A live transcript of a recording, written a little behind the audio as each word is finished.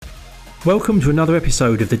Welcome to another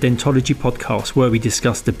episode of the Dentology Podcast, where we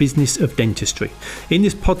discuss the business of dentistry. In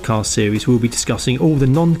this podcast series, we'll be discussing all the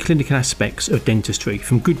non-clinical aspects of dentistry,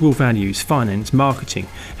 from goodwill values, finance, marketing,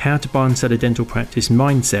 how to buy and sell a dental practice,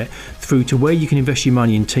 mindset, through to where you can invest your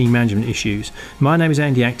money in team management issues. My name is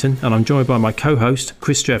Andy Acton, and I'm joined by my co-host,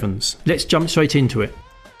 Chris Strevens. Let's jump straight into it.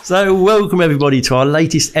 So welcome everybody to our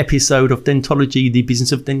latest episode of Dentology, the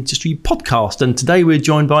Business of Dentistry podcast. And today we're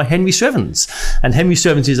joined by Henry Strevens. And Henry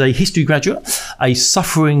Strevens is a history graduate, a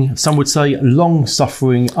suffering, some would say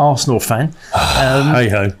long-suffering Arsenal fan.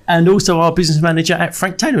 Hey-ho. And also our business manager at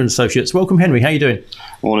Frank Taylor and Associates. Welcome, Henry. How are you doing?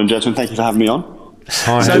 Morning, gentlemen. Thank you for having me on.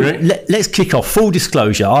 Hi, so Henry. Let's kick off. Full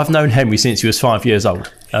disclosure, I've known Henry since he was 5 years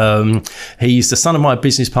old. He's the son of my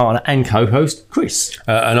business partner and co-host, Chris.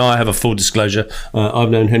 And I have a full disclosure. I've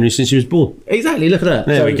known Henry since he was born. Exactly, look at that.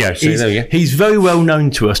 There we go. See, there we go. He's very well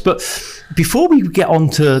known to us. But before we get on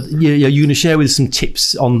to, you're going to share with us some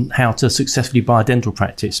tips on how to successfully buy a dental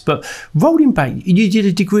practice. But rolling back, you did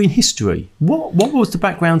a degree in history. What was the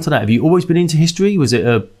background to that? Have you always been into history? Was it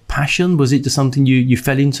a passion? Was it just something you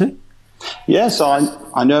fell into? Yeah, so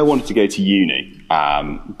I know I wanted to go to uni, but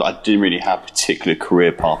I didn't really have a particular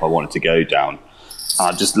career path I wanted to go down.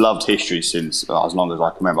 I just loved history since as long as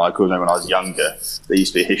I can remember. I could remember when I was younger, there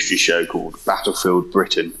used to be a history show called Battlefield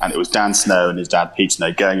Britain, and it was Dan Snow and his dad Peter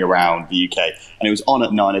Snow going around the UK, and it was on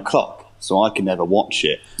at 9 o'clock, so I could never watch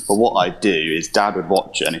it. But what I'd do is Dad would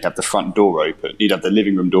watch it, and he'd have the front door open, he'd have the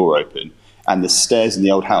living room door open, and the stairs in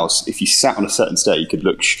the old house, if you sat on a certain stair, you could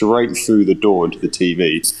look straight through the door into the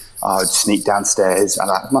TV. I would sneak downstairs,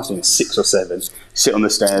 and I must have been 6 or 7, sit on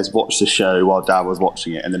the stairs, watch the show while Dad was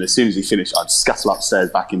watching it, and then as soon as he finished, I'd scuttle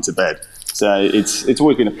upstairs back into bed. So it's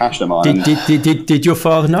always been a passion of mine. Did your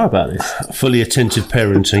father know about this? Fully attentive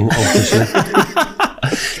parenting, obviously.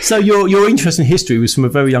 So your interest in history was from a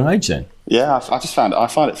very young age then? Yeah, I find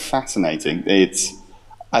it fascinating. It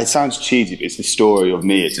sounds cheesy, but it's the story of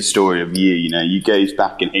me. It's the story of you. You know, you gaze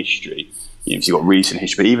back in history. You know, if you've got recent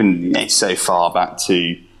history, but even so far back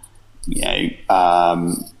to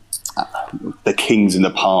the kings in the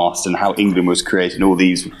past and how England was created, and all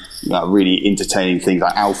these really entertaining things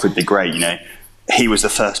like Alfred the Great. You know, he was the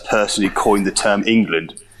first person who coined the term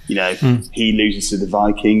England. You know, he loses to the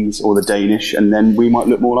Vikings or the Danish, and then we might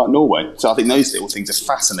look more like Norway. So I think those little things are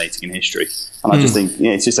fascinating in history. And I just think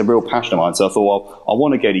it's just a real passion of mine. So I thought, well, I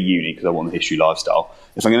want to go to uni because I want the history lifestyle.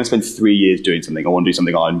 If I'm going to spend 3 years doing something, I want to do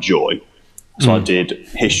something I enjoy. So I did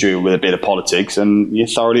history with a bit of politics, and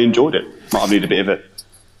thoroughly enjoyed it. Might have needed a bit of it.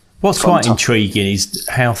 What's quite intriguing is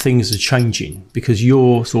how things are changing, because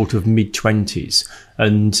you're sort of mid-20s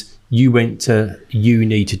and you went to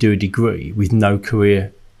uni to do a degree with no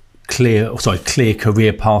clear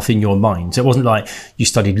career path in your mind. So it wasn't like you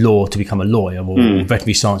studied law to become a lawyer or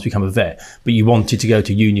veterinary science to become a vet, but you wanted to go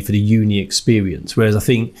to uni for the uni experience. Whereas I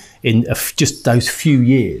think in just those few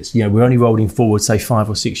years, we're only rolling forward, say 5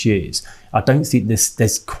 or 6 years. I don't think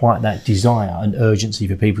there's quite that desire and urgency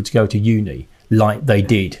for people to go to uni like they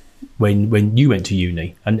did when you went to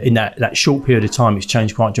uni. And in that short period of time, it's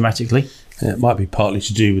changed quite dramatically. Yeah, it might be partly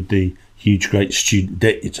to do with the huge, great student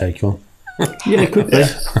debt you take on. Yeah, it could be.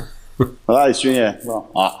 Well, that is true, yeah. Well,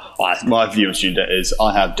 my view of student debt is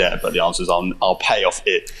I have debt, but the answer is I'll pay off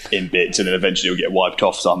it in bits, and then eventually it'll get wiped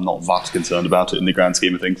off, so I'm not that concerned about it in the grand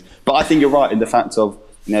scheme of things. But I think you're right in the fact of,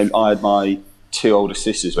 I had my 2 older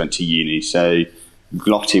sisters went to uni, so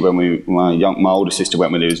Lottie, my older sister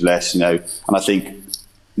went when it was less, and I think,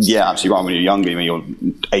 yeah, absolutely right, when you're younger, when you're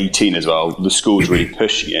 18 as well, the school's really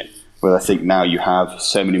pushing it, where I think now you have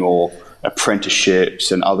so many more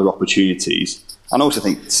apprenticeships and other opportunities. And I also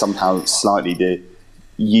think somehow slightly the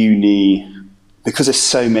uni, because there's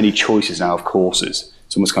so many choices now of courses,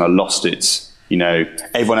 it's almost kind of lost its,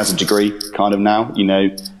 everyone has a degree kind of now,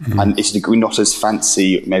 and it's a degree not as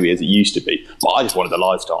fancy maybe as it used to be. But I just wanted the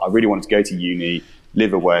lifestyle. I really wanted to go to uni,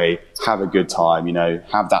 live away, have a good time,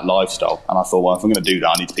 have that lifestyle. And I thought, well, if I'm going to do that,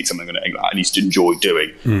 I need to pick something I'm going to at least enjoy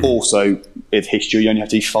doing. Also, with history, you only have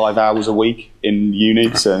to do 5 hours a week in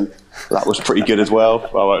uni, so that was pretty good as well,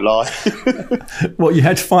 I won't lie. What, you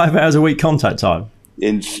had 5 hours a week contact time?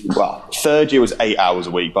 Third year was 8 hours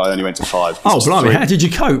a week, but I only went to 5. Oh, blimey, how did you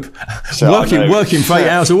cope? So working for 8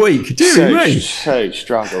 hours a week? So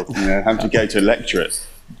struggled, having to go to a lecture at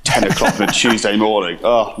 10 o'clock on a Tuesday morning.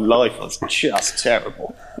 Oh, life was just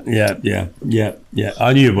terrible. Yeah.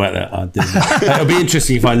 I knew about that. I didn't. It'll be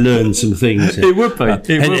interesting if I learned some things. It would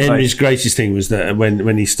be. Henry's greatest thing was that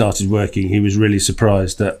when he started working, he was really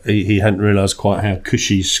surprised that he hadn't realised quite how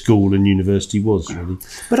cushy school and university was, really.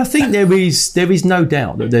 But I think there is no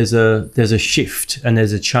doubt that there's a shift and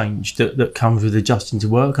there's a change that comes with adjusting to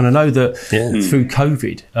work. And I know that through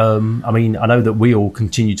COVID, I know that we all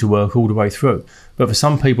continue to work all the way through. But for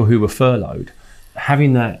some people who were furloughed,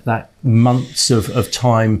 having that months of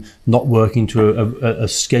time not working to a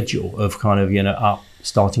schedule of kind of, up,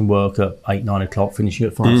 starting work at 8, 9 o'clock, finishing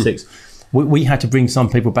at 5, 6, we had to bring some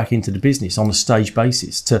people back into the business on a stage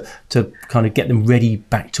basis to kind of get them ready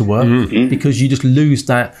back to work, because you just lose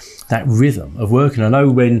that rhythm of working. I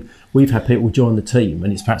know when we've had people join the team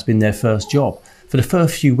and it's perhaps been their first job, for the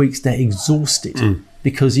first few weeks they're exhausted.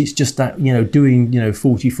 Because it's just that, doing,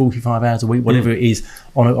 40, 45 hours a week, whatever it is,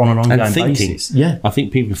 on an ongoing basis. Yeah. I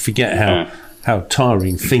think people forget how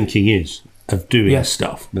tiring thinking is of doing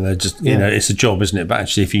stuff. They're just, it's a job, isn't it? But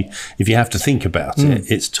actually, if you have to think about it,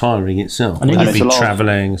 it's tiring itself. And you'd be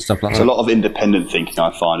travelling and stuff like that. There's a lot of independent thinking,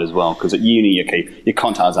 I find, as well. Because at uni, your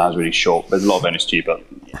contact hours are really short. There's a lot of energy, but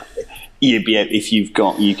if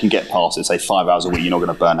you can get past it, say 5 hours a week, you're not going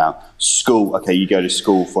to burn out. School, okay, you go to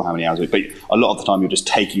school for how many hours a week, but a lot of the time you're just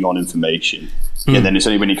taking on information. And then it's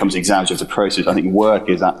only when it comes to exams you have to process. I think work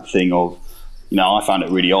is that thing of, I found it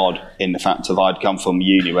really odd in the fact of I'd come from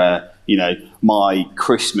uni where, my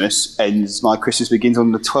Christmas begins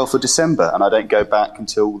on the 12th of December and I don't go back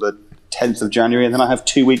until the 10th of January, and then I have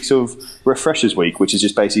 2 weeks of refreshers week, which is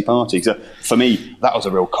just basically party. So for me, that was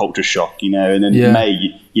a real culture shock, and then May,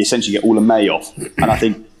 you essentially get all of May off. And I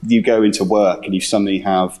think you go into work and you suddenly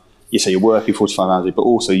have, you're working 45 hours a day, but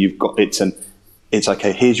also you've got, it's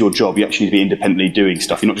okay, here's your job. You actually need to be independently doing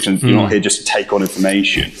stuff. You're not here just to take on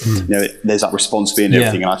information. There's that responsibility and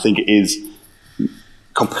everything. And I think it is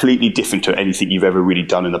completely different to anything you've ever really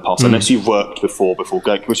done in the past, unless you've worked before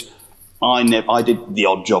going, which I did the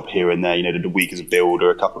odd job here and there, did a week as a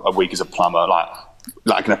builder, a week as a plumber,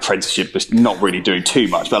 like an apprenticeship, but not really doing too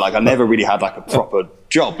much. But I never really had a proper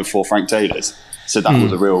job before Frank Taylor's. So that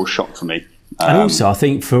was a real shock for me. And also, I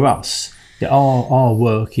think for us, our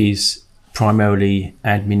work is primarily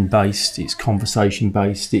admin based, it's conversation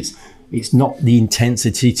based, it's not the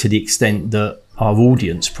intensity to the extent that our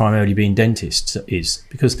audience, primarily being dentists, is,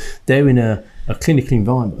 because they're in a clinical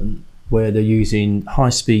environment where they're using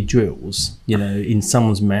high-speed drills, in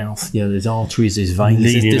someone's mouth. There's arteries, there's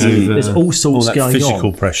veins, there's all sorts going on.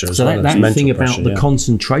 Physical pressure. So that thing about the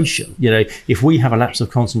concentration. If we have a lapse of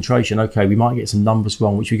concentration, okay, we might get some numbers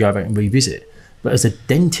wrong, which we go back and revisit. But as a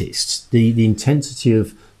dentist, the intensity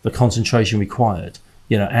of the concentration required,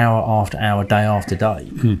 hour after hour, day after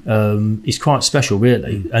day, is quite special,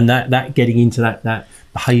 really. And that getting into that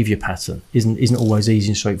behaviour pattern isn't always easy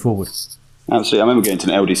and straightforward. Absolutely. I remember going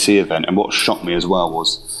to an LDC event, and what shocked me as well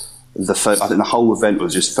was I think the whole event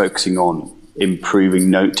was just focusing on improving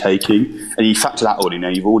note taking. And you factor that all,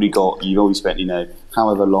 you've already spent,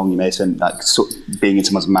 however long you may spend being in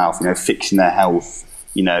someone's mouth, fixing their health,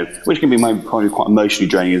 which can be probably quite emotionally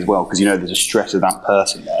draining as well, because there's a stress of that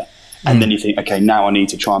person there. And then you think, okay, now I need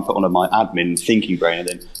to try and put on my admin thinking brain, and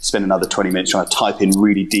then spend another 20 minutes trying to type in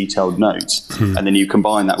really detailed notes. And then you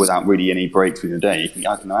combine that without really any breaks within the day.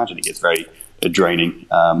 I can imagine it gets very draining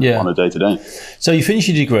on a day-to-day. So you finish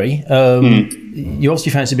your degree. You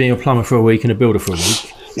obviously fancy being a plumber for a week and a builder for a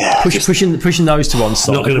week. Yeah, pushing those to one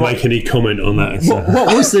side. I'm not going to make any comment on that.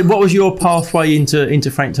 What was your pathway into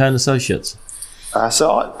Frank Taylor Associates?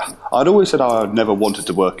 So I'd always said I'd never wanted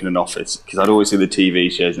to work in an office, because I'd always see the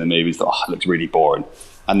TV shows and the movies that it looks really boring.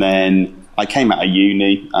 And then I came out of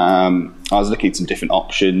uni, I was looking at some different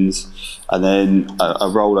options, and then a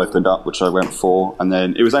role opened up which I went for, and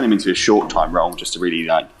then it was only meant to be a short time role just to really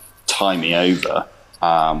tie me over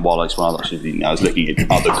while I was looking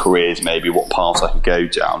at other careers, maybe what paths I could go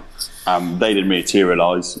down. They didn't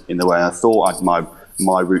materialise in the way I thought.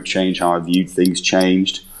 My route changed, how I viewed things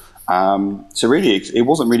changed. So really, it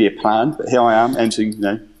wasn't really a plan, but here I am entering,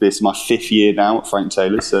 this is my 5th year now at Frank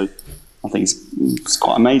Taylor. So I think it's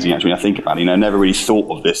quite amazing, actually, when I think about it. I never really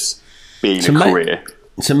thought of this being a career.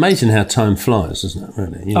 It's amazing how time flies, isn't it,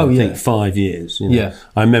 really? I think 5 years. Yeah.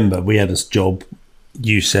 I remember we had this job.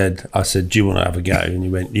 I said, do you want to have a go? And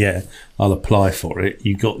you went, yeah, I'll apply for it.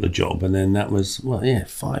 You got the job. And then that was,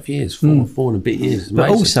 5 years, four and a bit years. But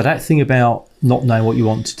also that thing about not knowing what you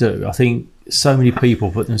want to do, I think so many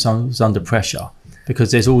people put themselves under pressure,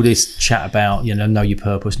 because there's all this chat about, know your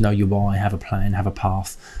purpose, know your why, have a plan, have a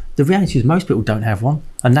path. The reality is most people don't have one,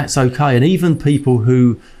 and that's okay. And even people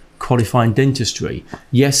who qualifying dentistry.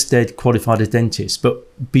 Yes, they're qualified as dentists,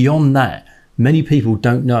 but beyond that, many people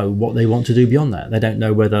don't know what they want to do beyond that. They don't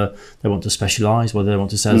know whether they want to specialise, whether they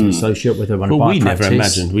want to sell as an associate, whether they want to buy a practice. We never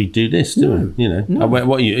imagined we'd do this, do we? You know, No.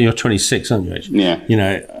 what you're 26, aren't you? Actually? Yeah. You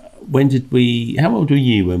know, when did we? How old were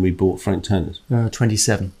you when we bought Frank Turner's?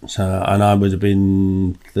 27. So, and I would have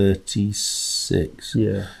been 36.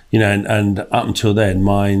 Yeah. You know, and up until then,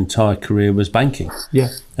 my entire career was banking. Yeah.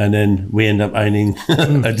 And then we end up owning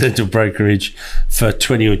a dental brokerage for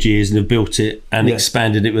 20 odd years and have built it and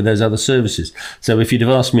expanded it with those other services. So if you'd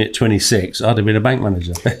have asked me at 26, I'd have been a bank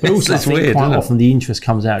manager. But also, I think weird, quite isn't it? often the interest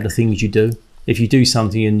comes out of the things you do. If you do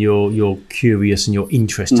something and you're curious and you're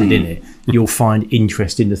interested in it, you'll find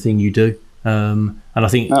interest in the thing you do. And I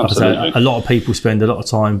think like I say, Absolutely. a lot of people spend a lot of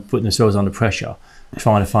time putting themselves under pressure,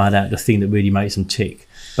 trying to find out the thing that really makes them tick.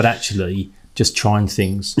 But actually, just trying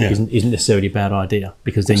things isn't necessarily a bad idea,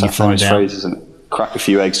 because then It's you that find famous out. phrase, isn't it? Crack a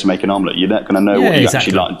few eggs to make an omelette. You're not going to know what you exactly.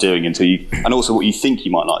 actually like doing until you, and also what you think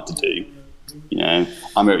you might like to do. You know,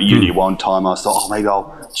 I remember at uni one time I thought, maybe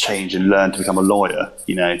I'll change and learn to become a lawyer.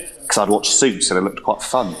 You know, because I'd watched Suits and it looked quite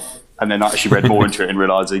fun. And then I actually read more into it and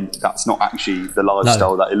realising that's not actually the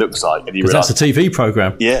lifestyle that it looks like. And you Because realise, that's a TV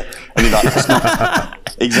programme. yeah, and you're like, it's not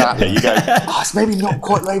exactly. You go, it's maybe not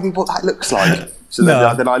quite maybe what that looks like. So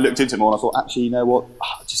then I looked into it more and I thought, actually, you know what?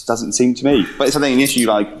 It just doesn't seem to me. But it's something, an issue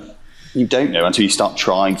like you don't know until you start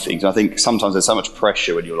trying things. And I think sometimes there's so much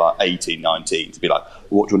pressure when you're like 18, 19 to be like,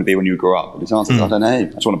 what do you want to be when you grow up? And the answer is, I don't know. I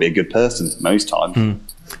just want to be a good person most times.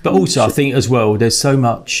 But also, I think as well, there's so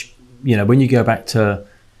much, you know, when you go back to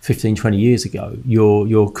 15, 20 years ago,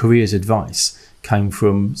 your career's advice came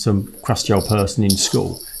from some crusty old person in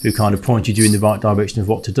school who kind of pointed you in the right direction of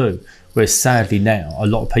what to do. Whereas sadly now, a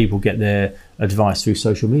lot of people get their advice through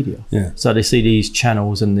social media. Yeah. So they see these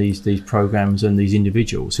channels and these programs and these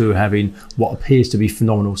individuals who are having what appears to be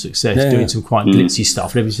phenomenal success, doing some quite glitzy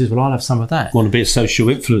stuff. And everybody says, well, I'll have some of that. Want to be a social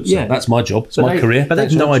influencer. Yeah. That's my job. It's But my career. But they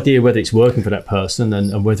have no idea whether it's working for that person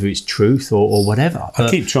and whether it's truth or whatever. I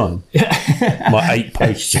keep trying. My 8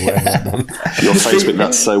 posts or whatever I've done. Your Facebook,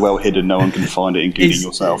 that's so well hidden, no one can find it, including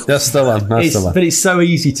yourself. That's the one. That's the one. But it's so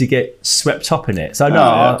easy to get swept up in it. So no,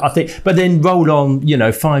 yeah. I think. But then roll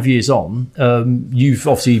on, 5 years on, you've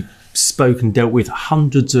obviously spoken, dealt with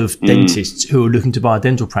hundreds of dentists who are looking to buy a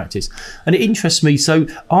dental practice, and it interests me. So,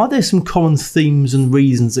 are there some common themes and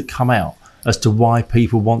reasons that come out as to why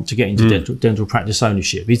people want to get into dental practice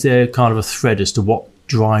ownership? Is there kind of a thread as to what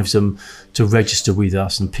drives them to register with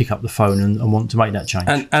us and pick up the phone and want to make that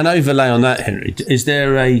change? And overlay on that, Henry, is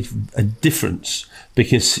there a difference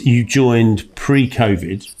because you joined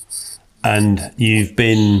pre-COVID and you've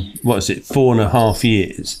been, 4.5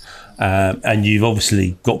 years, and you've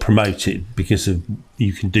obviously got promoted because of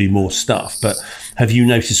you can do more stuff. But have you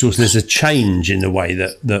noticed also there's a change in the way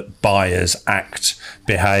that buyers act,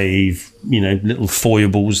 behave, little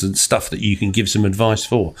foibles and stuff that you can give some advice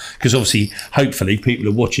for? Because obviously, hopefully, people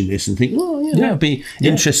are watching this and think, that would be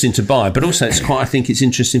interesting to buy. But also, I think it's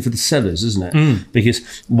interesting for the sellers, isn't it?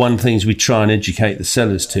 Because one of the things we try and educate the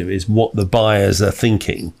sellers to is what the buyers are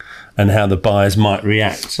thinking and how the buyers might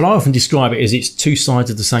react. But I often describe it as it's two sides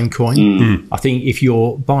of the same coin. I think if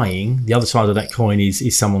you're buying, the other side of that coin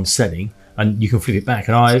is someone selling, and you can flip it back.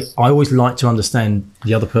 And I always like to understand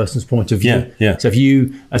the other person's point of view. Yeah. So if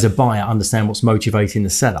you, as a buyer, understand what's motivating the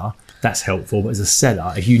seller, that's helpful. But as a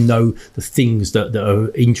seller, if you know the things that are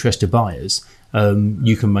interest to buyers,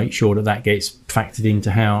 you can make sure that gets factored into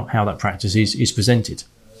how that practice is presented.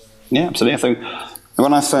 Yeah, absolutely. I think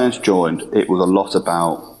when I first joined, it was a lot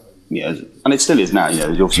about, and it still is now,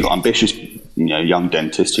 you've obviously got ambitious, young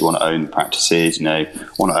dentists who want to own practices,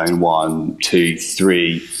 want to own 1, 2,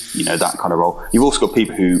 3, that kind of role. You've also got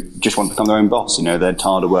people who just want to become their own boss, they're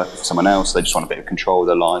tired of working for someone else, they just want a bit of control of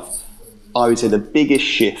their life. I would say the biggest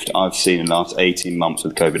shift I've seen in the last 18 months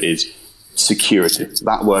with COVID is security.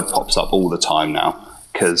 That word pops up all the time now,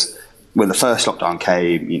 because when the first lockdown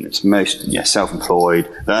came, it's most self-employed,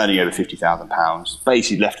 they're earning over £50,000,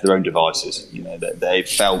 basically left to their own devices. They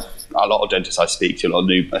felt, a lot of dentists I speak to, a lot of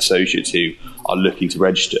new associates who are looking to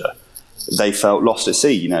register, they felt lost at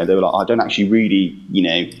sea. They were like, I don't actually really,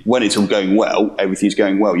 when it's all going well, everything's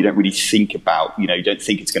going well. You don't really think about, you don't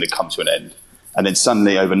think it's going to come to an end. And then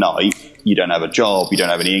suddenly overnight, you don't have a job, you don't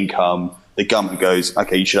have any income. The government goes,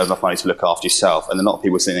 okay, you should have enough money to look after yourself. And a lot of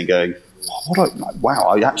people are sitting there going, wow,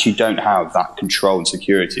 I actually don't have that control and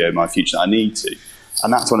security over my future that I need to.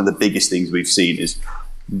 And that's one of the biggest things we've seen is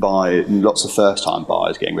by lots of first-time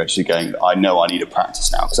buyers getting registered, going, I know I need a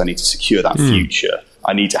practice now because I need to secure that future.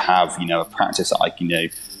 I need to have, a practice that I can,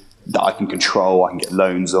 that I can control, I can get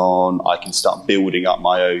loans on, I can start building up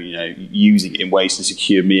my own, using it in ways to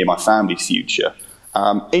secure me and my family's future.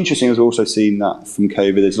 Interesting, I've also seen that from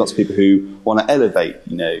COVID, there's lots of people who want to elevate,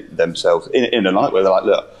 themselves in a light where they're like,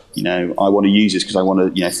 look, I want to use this because I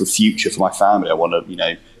want to, for the future for my family, I want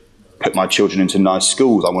to, put my children into nice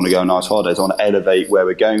schools, I want to go on nice holidays, I want to elevate where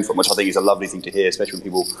we're going from, which I think is a lovely thing to hear, especially when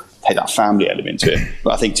people take that family element to it.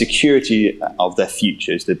 But I think security of their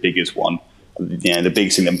future is the biggest one. The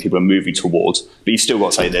biggest thing that people are moving towards. But you've still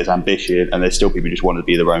got to say there's ambition, and there's still people who just want to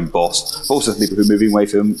be their own boss. But also people who are moving away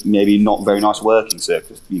from maybe not very nice working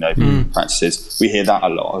circles, practices. We hear that a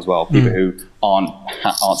lot as well. People who aren't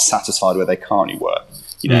satisfied where they currently work.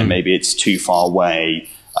 Maybe it's too far away.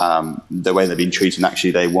 The way they've been treated, and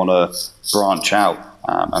actually they want to branch out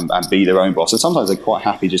and be their own boss. And sometimes they're quite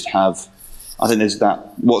happy just have. I think there's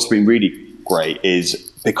that. What's been really great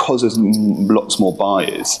is because there's lots more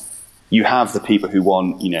buyers. You have the people who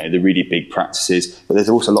want, the really big practices, but there's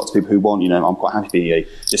also lots of people who want, I'm quite happy to be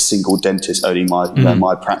a single dentist owning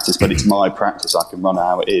my practice, but it's my practice. I can run it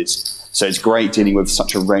how it is. So it's great dealing with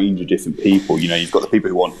such a range of different people. You've got the people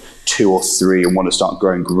who want 2 or 3 and want to start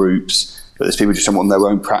growing groups. But there's people who just want their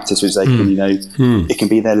own practice, which they can, it can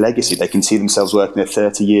be their legacy. They can see themselves working there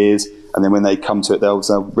 30 years, and then when they come to it, they'll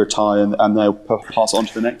retire and they'll pass it on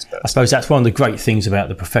to the next person. I suppose that's one of the great things about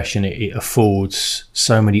the profession. It affords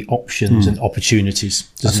so many options and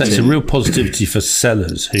opportunities. It's a real positivity for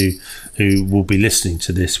sellers who will be listening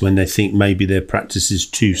to this when they think maybe their practice is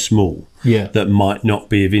too small. That might not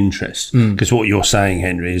be of interest. Because what you're saying,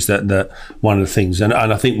 Henry, is that one of the things, and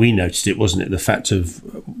I think we noticed it, wasn't it, the fact of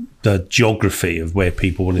the geography of where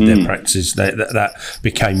people wanted their practices, that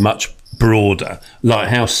became much broader, like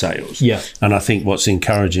house sales. And I think what's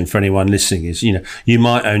encouraging for anyone listening is, you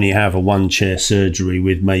might only have a 1-chair surgery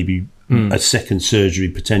with maybe a second surgery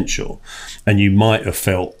potential, and you might have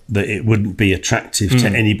felt that it wouldn't be attractive to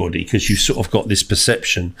anybody because you've sort of got this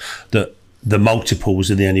perception that the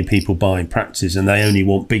multiples are the only people buying practices and they only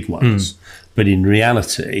want big ones. But in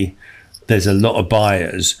reality, there's a lot of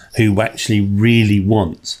buyers who actually really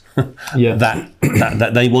want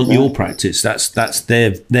that they want your practice. That's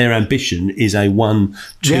their ambition is a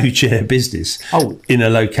 1-2 chair business in a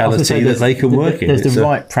locality that they can work in. There's the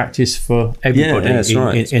right practice for everybody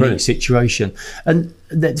in each situation. And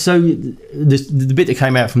so the bit that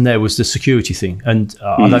came out from there was the security thing, and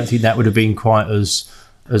I don't think that would have been quite as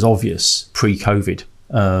obvious pre-COVID.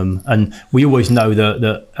 And we always know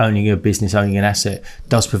that owning a business, owning an asset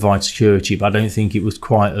does provide security, but I don't think it was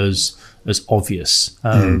quite as obvious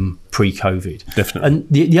pre-COVID. Definitely. And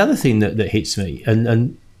the other thing that hits me,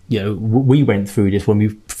 and we went through this when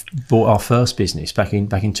we bought our first business back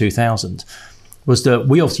in 2000, was that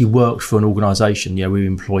we obviously worked for an organisation. We were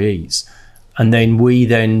employees, and then we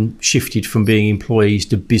shifted from being employees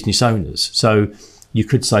to business owners. So you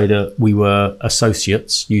could say that we were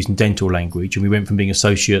associates, using dental language, and we went from being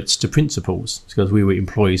associates to principals because we were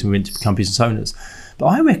employees and we went to become business owners. But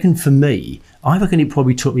I reckon it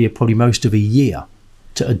probably took me most of a year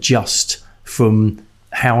to adjust from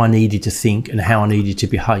how I needed to think and how I needed to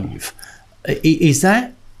behave. Is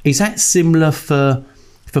that similar for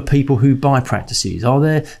people who buy practices? Are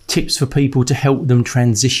there tips for people to help them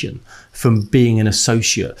transition from being an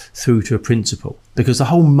associate through to a principal? Because the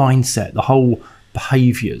whole mindset, the whole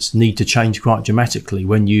behaviours need to change quite dramatically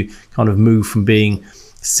when you kind of move from being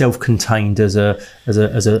self-contained as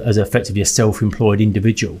effectively a self-employed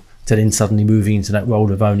individual to then suddenly moving into that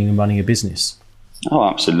role of owning and running a business. Oh,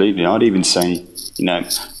 absolutely. I'd even say,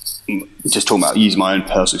 just talking about using my own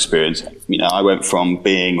personal experience, I went from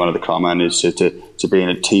being one of the car managers to being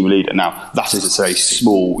a team leader. Now, that is a very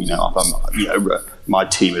small, my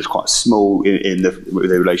team is quite small in the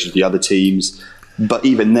relation to the other teams. But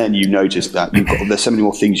even then, you notice that there's so many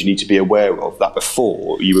more things you need to be aware of that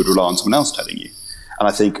before you would rely on someone else telling you. And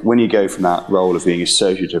I think when you go from that role of being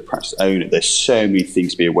associate to a practice owner, there's so many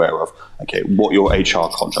things to be aware of. Okay, what your HR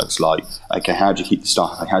contract's like. Okay, how do you keep the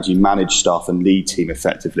staff? How do you manage staff and lead team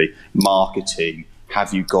effectively? Marketing.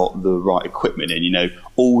 Have you got the right equipment in?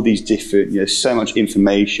 All these different, so much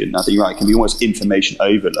information. I think it can be almost information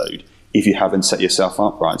overload if you haven't set yourself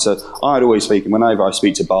up right. So I'd always speak, and whenever I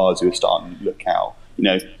speak to buyers who are starting to look out,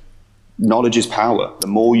 knowledge is power. The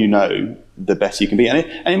more you know, the better you can be. And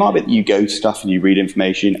it might be that you go to stuff and you read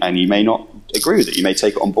information and you may not agree with it. You may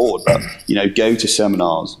take it on board, but go to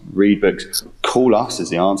seminars, read books, call us is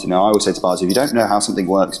the answer. Now, I always say to buyers, if you don't know how something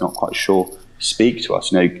works, not quite sure, speak to us.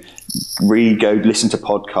 Go listen to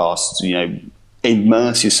podcasts,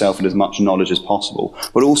 immerse yourself in as much knowledge as possible,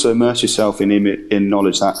 but also immerse yourself in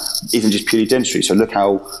knowledge that isn't just purely dentistry. So look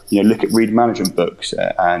at read management books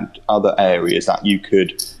and other areas that you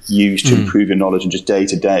could use to improve your knowledge and just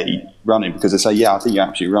day-to-day running? Because they say, yeah, I think you're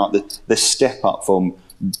absolutely right. The step up from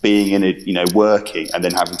being in it, working and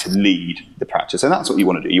then having to lead the practice. And that's what you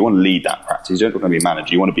want to do. You want to lead that practice. You don't want to be a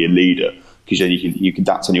manager. You want to be a leader, because then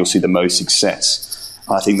that's when you'll see the most success.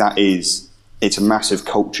 And I think it's a massive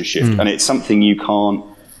culture shift, and it's something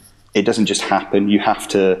it doesn't just happen. You have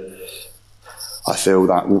to, I feel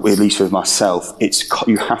that, at least with myself,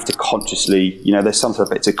 you have to consciously, there's something,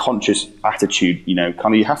 it's a conscious attitude, kind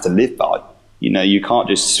of you have to live by. You can't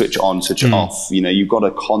just switch it on, switch it off. You've got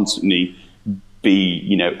to constantly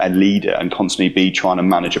be, a leader and constantly be trying to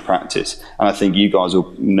manage a practice. And I think you guys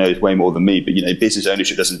will know way more than me, but, business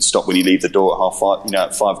ownership doesn't stop when you leave the door at 5:30,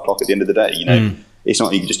 at 5 o'clock at the end of the day. It's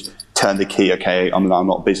not, you can just turn the key, okay, I'm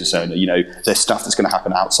not a business owner. There's stuff that's going to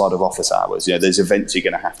happen outside of office hours. There's events you're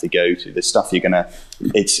going to have to go to. There's stuff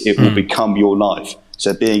it will become your life.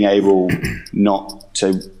 So being able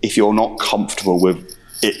if you're not comfortable with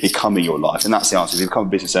it becoming your life, and that's the answer. If you become a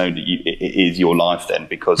business owner, it is your life then,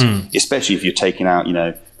 because especially if you're taking out,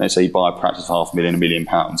 let's say you buy a practice for £500,000, £1 million,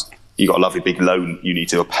 you've got a lovely big loan you need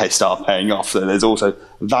to start paying off. So there's also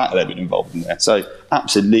that element involved in there. So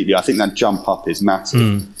absolutely, I think that jump up is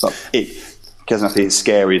massive, but it doesn't have to be as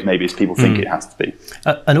scary as maybe as people think it has to be.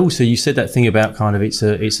 And also, you said that thing about kind of it's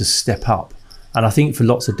a step up, and I think for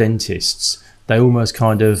lots of dentists, they almost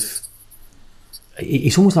kind of,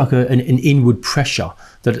 it's almost like an inward pressure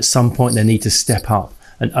that at some point they need to step up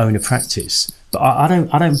and own a practice. But I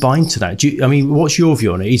don't buy into that. What's your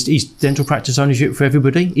view on it? Is dental practice ownership for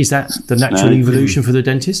everybody? Is that the natural evolution for the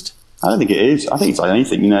dentist? I don't think it is. I think it's like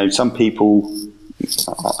anything. Some people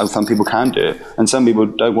can do it, and some people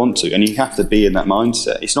don't want to. And you have to be in that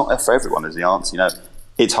mindset. It's not for everyone, is the answer.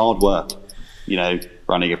 It's hard work.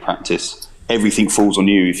 Running a practice, everything falls on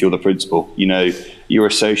you if you're the principal. Your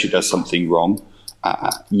associate does something wrong,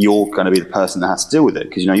 you're going to be the person that has to deal with it,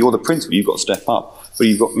 because you're the principal. You've got to step up. But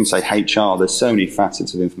you've got to say HR. There's so many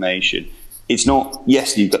facets of information. It's not,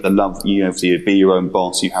 yes, you've got the love, you have to be your own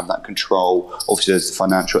boss, you have that control. Obviously, there's the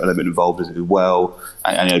financial element involved as well,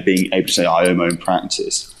 and being able to say, I own my own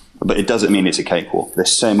practice. But it doesn't mean it's a cakewalk.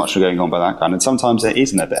 There's so much going on by that kind, and sometimes it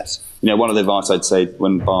isn't the best. One of the advice I'd say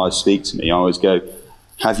when buyers speak to me, I always go,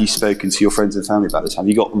 have you spoken to your friends and family about this? Have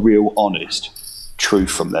you got real, honest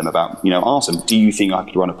truth from them about, ask them, do you think I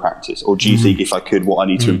could run a practice? Or do you think if I could, what I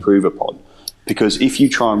need to improve upon? Because if you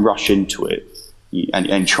try and rush into it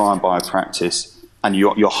and try and buy a practice and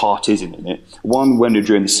your heart isn't in it, when we're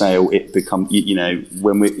during the sale, it becomes,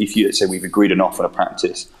 if you say we've agreed an offer on a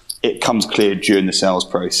practice, it comes clear during the sales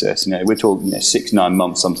process. We're talking 6-9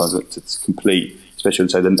 months sometimes to complete, especially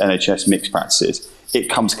say the NHS mixed practices.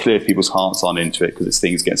 It comes clear people's hearts aren't into it because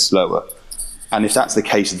things get slower. And if that's the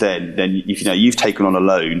case, then if you've taken on a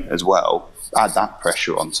loan as well, add that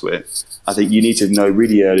pressure onto it. I think you need to know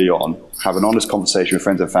really early on, have an honest conversation with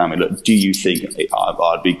friends and family. Look, do you think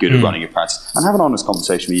I'd be good at running a practice? And have an honest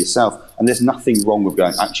conversation with yourself. And there's nothing wrong with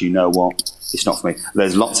going, actually, you know what? It's not for me.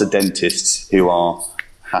 There's lots of dentists who are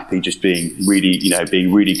happy just being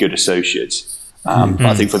really good associates. But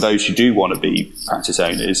I think for those who do want to be practice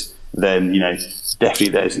owners, then definitely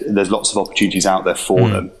there's lots of opportunities out there for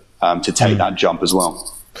them to take that jump as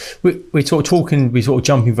well. We're sort of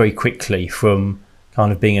jumping very quickly from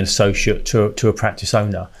kind of being an associate to a practice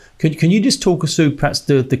owner. Can you just talk us through perhaps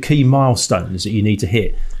the key milestones that you need to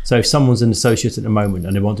hit? So if someone's an associate at the moment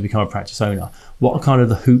and they want to become a practice owner, what are kind of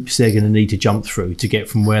the hoops they're going to need to jump through to get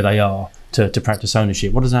from where they are to practice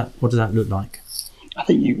ownership? What does that look like? I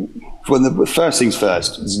think the first things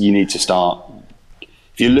first is you need to start.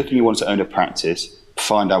 If you want to own a practice,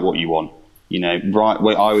 find out what you want. I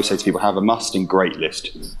always say to people, have a must and great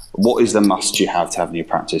list. What is the must you have to have in your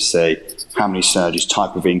practice? Say, how many surgeries,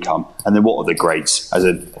 type of income, and then what are the greats? As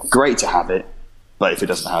in, great to have it, but if it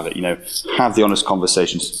doesn't have it, have the honest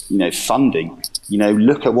conversations. Funding.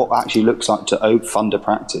 Look at what actually looks like to fund a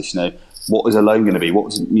practice. What is a loan going to be?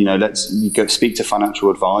 Let's go speak to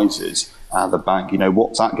financial advisors at the bank.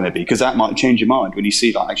 What's that going to be? Because that might change your mind when you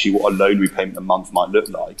see actually what a loan repayment a month might look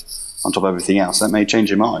like on top of everything else. That may change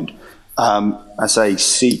your mind. I say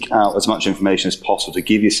seek out as much information as possible to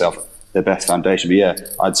give yourself the best foundation. But yeah,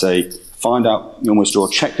 I'd say find out, you almost draw a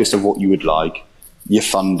checklist of what you would like, your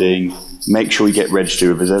funding, make sure you get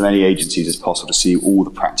registered with as many agencies as possible to see all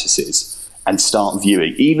the practices and start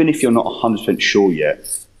viewing. Even if you're not 100% sure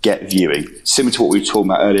yet, get viewing. Similar to what we were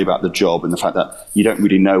talking about earlier about the job and the fact that you don't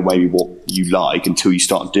really know maybe what you like until you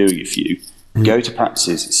start doing a few. Go to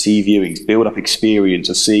practices, see viewings, build up experience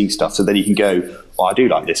of seeing stuff, so then you can go, oh, I do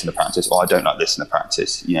like this in the practice, or I don't like this in the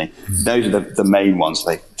practice. Those are the main ones.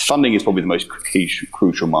 Funding is probably the most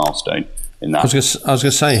crucial milestone. in that. I was going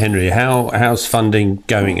to say, Henry, how's funding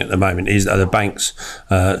going at the moment? Are the banks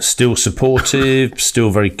still supportive, still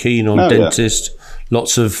very keen on dentists,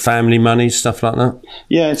 lots of family money, stuff like that?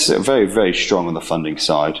 Yeah, it's very, very strong on the funding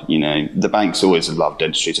side. You know, the banks always love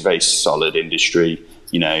dentistry. It's a very solid industry.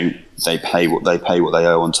 You know, they pay what they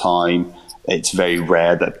owe on time. It's very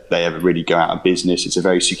rare that they ever really go out of business. It's a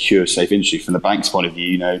very secure, safe industry. From the bank's point of view,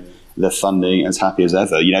 you know, they're funding as happy as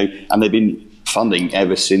ever, you know, and they've been funding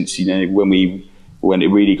ever since, you know, when it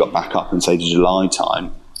really got back up in, say, the July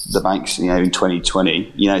time. The banks, you know, in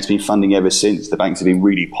 2020, you know, it's been funding ever since. The banks have been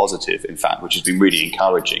really positive, in fact, which has been really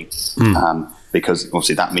encouraging, because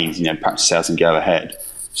obviously that means, you know, practice sales can go ahead.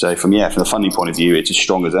 So from the funding point of view, it's as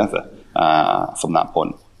strong as ever from that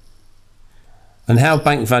point. And how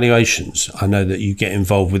bank valuations? I know that you get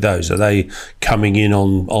involved with those. Are they coming in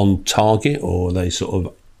on target, or are they sort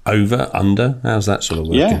of over, under? How's that sort of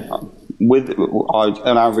working? Yeah,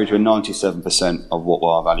 on average, we're 97% of what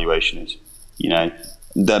our valuation is. You know,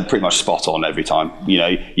 they're pretty much spot on every time. You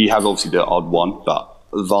know, you have obviously the odd one, but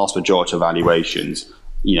the vast majority of valuations,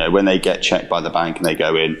 you know, when they get checked by the bank and they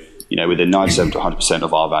go in, you know, within 97 to 100%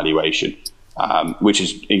 of our valuation. Which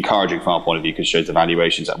is encouraging from our point of view, because it shows the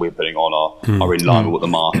valuations that we're putting on are in line with what the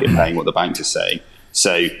market paying, what the banks are saying.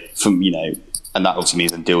 So from, you know, and that obviously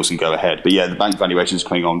means that deals can go ahead. But yeah, the bank valuation is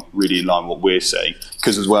coming on really in line with what we're saying,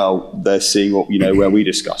 because as well, they're seeing what, you know, where we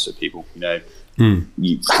discuss with people, you know,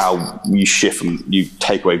 how you shift from, you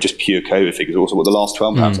take away just pure COVID figures, also what the last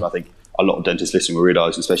 12 months, and I think a lot of dentists listening will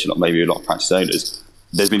realise, especially maybe a lot of practice owners,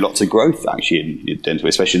 there's been lots of growth actually in dental,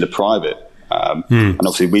 especially in the private. And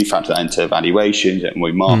obviously we factor that into valuations and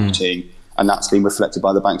marketing, and that's been reflected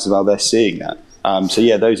by the banks as well. They're seeing that. So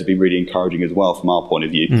yeah, those have been really encouraging as well from our point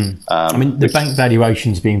of view. I mean, the bank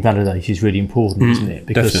valuations being validated is really important, isn't it?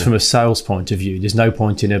 Because definitely, from a sales point of view, there's no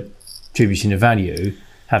point in attributing a value,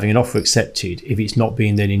 having an offer accepted, if it's not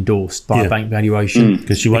being then endorsed by a bank valuation,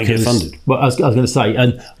 because you won't get funded. Well, I was going to say,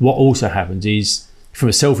 and what also happens is, from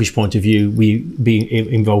a selfish point of view, we being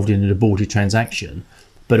involved in an aborted transaction.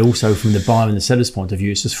 But also from the buyer and the seller's point of view,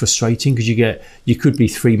 it's just frustrating, because you could be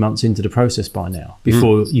 3 months into the process by now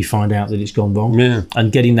before you find out that it's gone wrong. Yeah.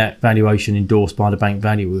 And getting that valuation endorsed by the bank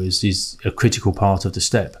valuers is a critical part of the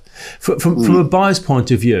step. From a buyer's point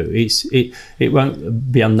of view, it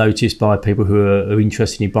won't be unnoticed by people who are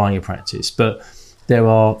interested in buying a practice, but there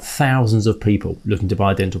are thousands of people looking to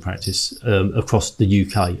buy a dental practice across the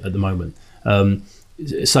UK at the moment.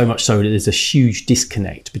 So much so that there's a huge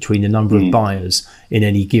disconnect between the number of buyers in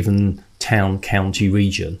any given town, county,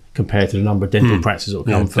 region compared to the number of dental practices that will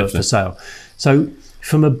come for sale. So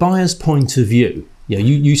from a buyer's point of view,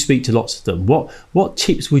 you speak to lots of them. What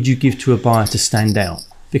tips would you give to a buyer to stand out?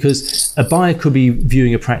 Because a buyer could be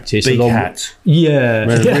viewing a practice. Big hat. Yeah.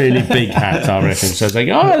 With a really big hat, I reckon. So they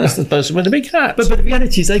go, oh, that's the person with the big hat. But the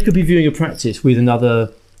reality is they could be viewing a practice with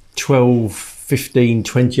another 12, 15,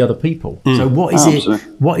 20 other people. So what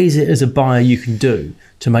is it as a buyer you can do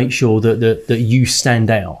to make sure that you stand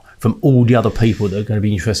out from all the other people that are going to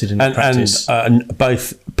be interested in the practice? And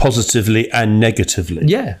both positively and negatively.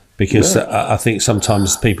 Yeah. Because I think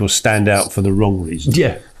sometimes people stand out for the wrong reasons.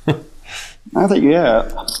 Yeah. I think,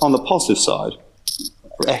 on the positive side,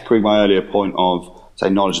 echoing my earlier point of, say,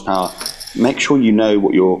 knowledge is power, make sure you know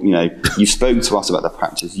what you've spoken to us about the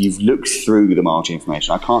practice, you've looked through the marketing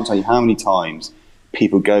information. I can't tell you how many times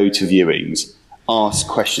people go to viewings, ask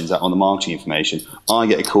questions on the marketing information. I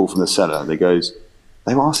get a call from the seller that goes,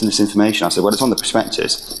 they were asking this information. I said, well, it's on the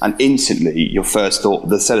prospectus. And instantly,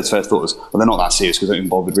 the seller's first thought was, well, they're not that serious because they haven't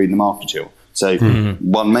bothered reading the marketing material. So,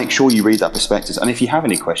 one, make sure you read that prospectus. And if you have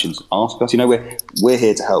any questions, ask us. You know, we're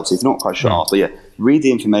here to help. So if you're not quite sure, ask. But read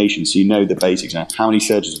the information so you know the basics. You know, how many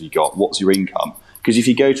surgeons have you got? What's your income? Because if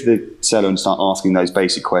you go to the seller and start asking those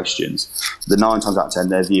basic questions, the 9 times out of 10,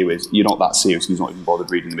 their view is you're not that serious because you've not even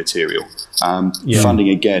bothered reading the material. Funding,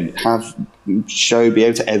 again, be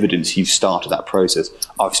able to evidence you've started that process.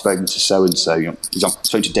 I've spoken to so-and-so. For example, I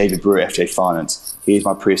spoke to David Brewer, FJ Finance. Here's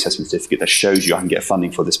my pre-assessment certificate that shows you I can get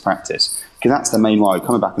funding for this practice. Because that's the main why.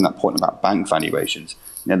 Coming back on that point about bank valuations,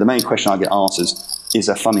 the main question I get asked is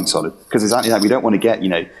their funding solid? Because exactly that, we don't want to get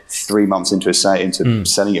 3 months into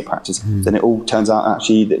selling your practice, then it all turns out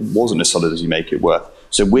actually that it wasn't as solid as you make it worth.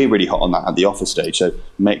 So we're really hot on that at the offer stage. So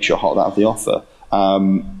make sure you're hot on that at the offer.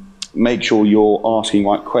 Make sure you're asking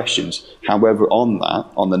right questions. However,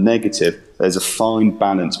 on the negative, there's a fine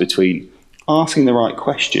balance between asking the right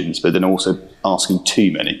questions, but then also asking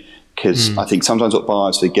too many. Because I think sometimes what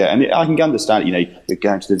buyers forget, and I can understand, you're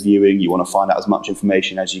going to the viewing, you want to find out as much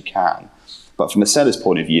information as you can. But from a seller's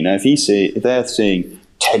point of view, if they're seeing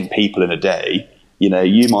 10 people in a day,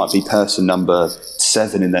 you might be person number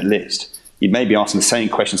 7 in their list. you may be asking the same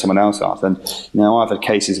question someone else asked. And I've had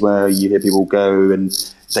cases where you hear people go and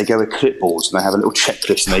they go with clipboards and they have a little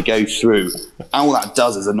checklist and they go through. And all that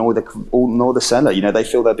does is annoy the seller. They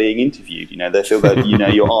feel they're being interviewed. They feel that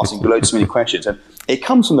you're asking loads so many questions, and it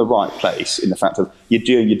comes from the right place in the fact of you're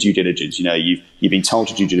doing your due diligence. You've been told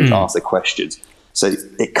to ask the questions, so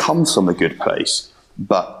it comes from a good place,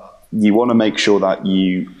 but you want to make sure that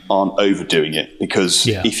you aren't overdoing it, because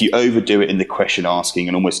if you overdo it in the question asking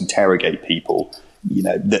and almost interrogate people,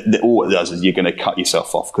 all it does is you're going to cut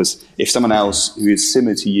yourself off. Because if someone else who is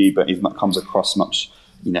similar to you but comes across much,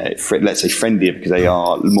 let's say friendlier because they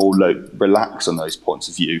are more relaxed on those points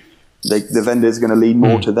of view, the vendor is going to lean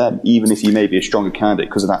more to them, even if you may be a stronger candidate,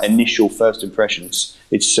 because of that initial first impression.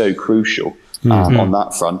 It's so crucial on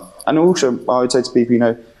that front. And also, I would say to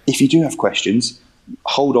people, if you do have questions,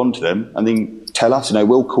 hold on to them and then tell us.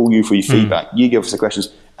 We'll call you for your feedback. You give us the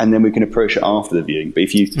questions, and then we can approach it after the viewing. But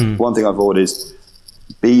one thing I've avoid is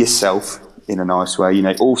be yourself in a nice way.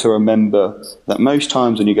 Also remember that most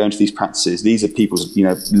times when you go into these practices, these are people's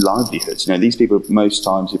livelihoods. These people most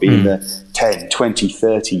times have been in there 10, 20,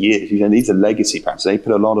 30 years. These are legacy practices. They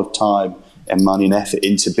put a lot of time and money and effort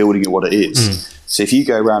into building it what it is. So if you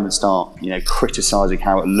go around and start, criticising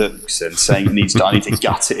how it looks and saying I need to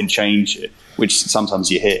gut it and change it, which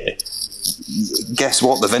sometimes you hear, guess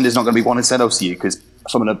what? The vendor's not going to be wanting to sell to you, because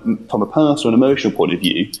from a personal and emotional point of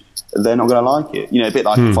view, they're not going to like it. A bit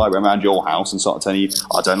like if I went around your house and started telling you,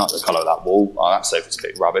 I don't like the colour of that wall, that sofa's a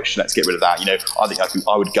bit rubbish, let's get rid of that. I think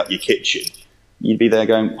I would gut your kitchen. You'd be there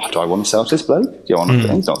going, do I want to sell to this bloke? Do you want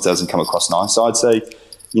to? It doesn't come across nice. So I'd say,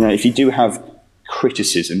 if you do have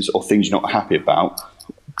criticisms or things you're not happy about,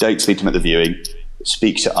 don't speak to them at the viewing,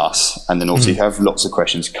 speak to us. And then also if you have lots of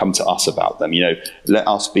questions, come to us about them. Let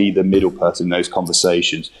us be the middle person in those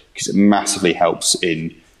conversations, because it massively helps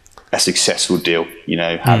in a successful deal,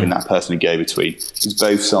 having that person to go between. Because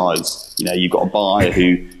both sides, you've got a buyer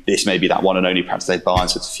who, this may be that one and only practice they buy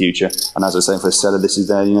into the future. And as I was saying, for a seller, this is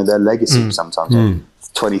their legacy sometimes,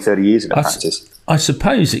 20, 30 years in a practice. I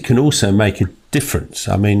suppose it can also make a difference.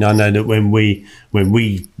 I mean, I know that when we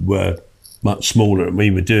were much smaller and we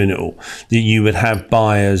were doing it all, that you would have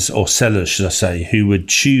buyers, or sellers, should I say, who would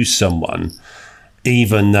choose someone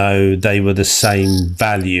even though they were the same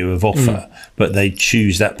value of offer, but they'd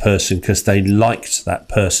choose that person because they liked that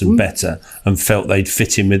person better and felt they'd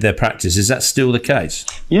fit in with their practice. Is that still the case?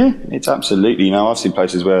 Yeah, it's absolutely. I've seen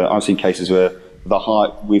cases where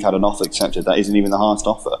we've had an offer accepted that isn't even the highest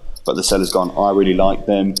offer, but the seller's gone, I really like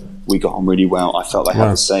them, we got on really well, I felt they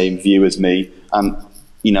had the same view as me, and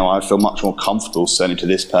I feel much more comfortable selling to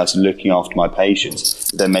this person, looking after my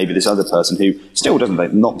patients, than maybe this other person who still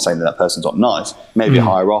doesn't, not saying that person's not nice, maybe a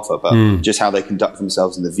higher offer, but just how they conduct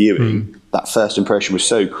themselves in the viewing, that first impression was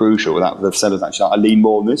so crucial that the seller's actually, I lean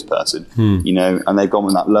more on this person, and they've gone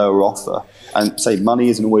with that lower offer. And say money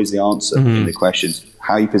isn't always the answer in the questions.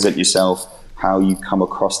 How you present yourself, how you come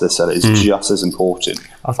across the seller is just as important.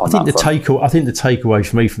 I think the takeaway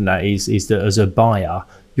for me from that is that as a buyer,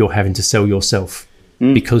 you're having to sell yourself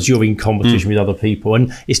because you're in competition with other people,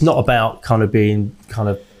 and it's not about kind of being kind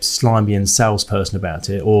of slimy and salesperson about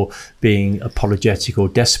it, or being apologetic or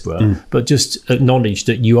desperate, but just acknowledge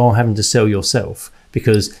that you are having to sell yourself,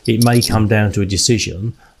 because it may come down to a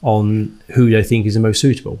decision on who they think is the most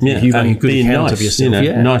suitable. Yeah, if you've got a good account nice, of yourself,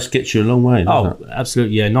 nice gets you a long way.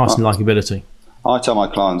 Absolutely, nice and likability. I tell my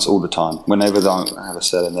clients all the time, whenever I have a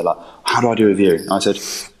sale and they're like, how do I do a viewing? I said,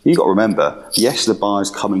 you got to remember, yes, the buyer's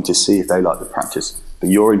coming to see if they like the practice, but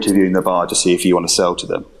you're interviewing the buyer to see if you want to sell to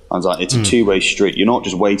them. I was like, it's a two-way street. You're not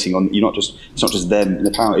just waiting on, it's not just them, and the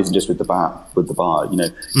power isn't just with the buyer,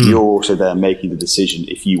 you're also there making the decision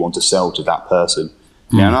if you want to sell to that person.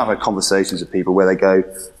 And I've had conversations with people where they go,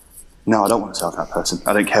 no, I don't want to sell to that person.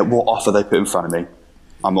 I don't care what offer they put in front of me.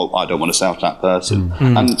 I don't want to sell to that person.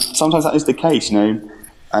 And sometimes that is the case,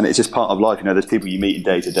 and it's just part of life. There's people you meet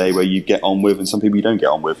day to day where you get on with, and some people you don't get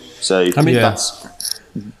on with. So I mean,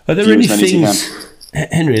 are there any things,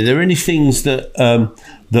 Henry? Are there any things that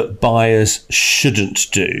that buyers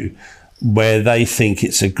shouldn't do, where they think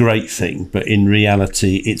it's a great thing, but in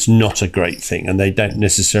reality it's not a great thing, and they don't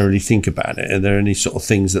necessarily think about it? Are there any sort of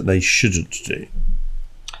things that they shouldn't do?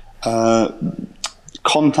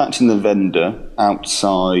 Contacting the vendor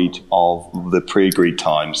outside of the pre-agreed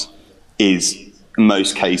times is, in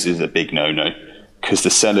most cases, a big no-no, because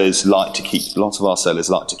lots of our sellers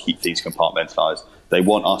like to keep things compartmentalised. They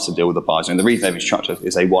want us to deal with the buyers, and the reason they've instructed us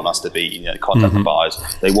is they want us to be, contact the buyers.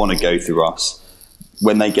 They want to go through us.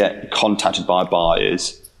 When they get contacted by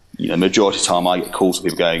buyers, majority of the time I get calls from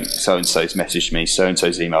people going, so-and-so's messaged me,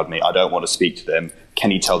 so-and-so's emailed me, I don't want to speak to them,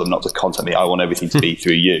 can you tell them not to contact me? I want everything to be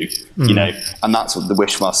through you, you know, and that's what the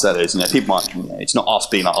wish from our sellers. You know, people might, you know, it's not us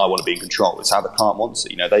being like, I want to be in control. It's how the client wants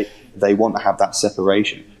it. You know, they want to have that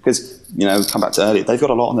separation because, you know, come back to earlier, they've got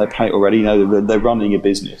a lot on their plate already. You know, they're running a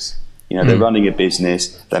business. You know, they're running a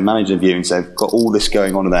business, they're managing viewings, they've got all this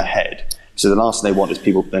going on in their head. So the last thing they want is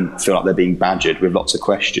people then feel like they're being badgered with lots of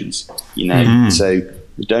questions, you know. So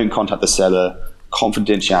don't contact the seller.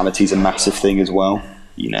 Confidentiality is a massive thing as well.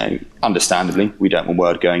 You know, understandably, we don't want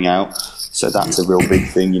word going out. So that's a real big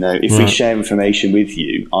thing, you know. If we share information with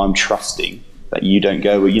you, I'm trusting that you don't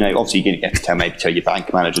go, well, you know, obviously you're going to get to maybe tell your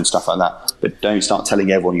bank manager and stuff like that, but don't start telling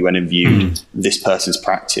everyone you went and viewed this person's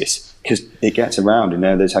practice, because it gets around. You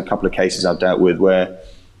know, there's a couple of cases I've dealt with where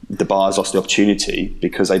the buyers lost the opportunity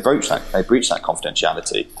because they breached that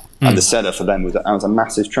confidentiality, and the seller for them was a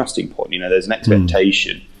massive trusting point. You know, there's an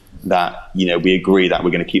expectation that, you know, we agree that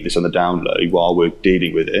we're going to keep this on the down low while we're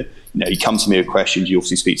dealing with it. You know, you come to me with questions, you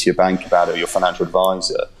obviously speak to your bank about it or your financial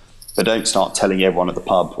advisor, but don't start telling everyone at the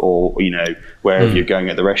pub or, you know, wherever you're going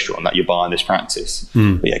at the restaurant that you're buying this practice.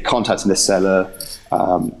 But yeah, contacting the seller,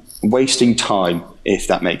 wasting time, if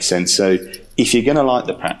that makes sense. So if you're going to like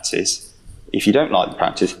the practice, if you don't like the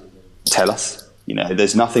practice, tell us. You know,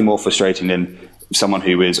 there's nothing more frustrating than someone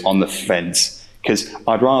who is on the fence, because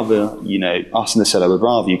I'd rather, you know, us and the seller would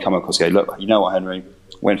rather you come across and go, look, you know what, Henry,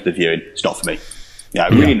 went to the viewing, it's not for me. Yeah,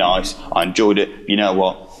 really nice, I enjoyed it, you know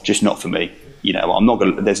what, just not for me. You know, I'm not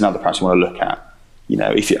going to, there's another practice I want to look at. You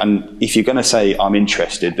know, if you're going to say I'm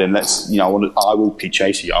interested, then let's, you know, I will be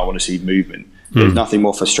chasing you. I want to see movement. There's nothing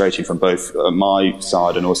more frustrating from both my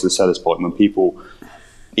side and also the seller's point when people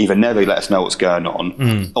either never let us know what's going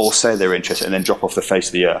on or say they're interested and then drop off the face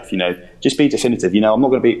of the earth. You know, just be definitive. You know, we're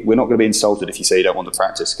not going to be insulted if you say you don't want the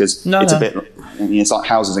practice, because a bit, I mean, it's like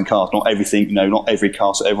houses and cars. Not everything, you know, not every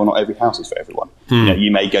car for everyone, not every house is for everyone. You know, you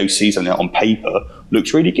may go see something that on paper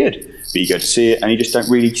looks really good, but you go to see it and you just don't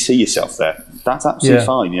really see yourself there. That's absolutely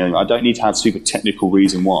fine. You know, I don't need to have super technical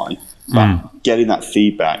reason why, but getting that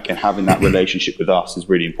feedback and having that relationship with us is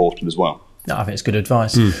really important as well. No, I think it's good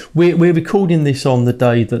advice. We're recording this on the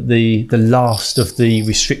day that the last of the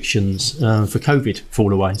restrictions for COVID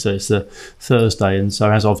fall away. So it's the Thursday, and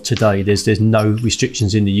so as of today, there's no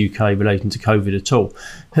restrictions in the UK relating to COVID at all.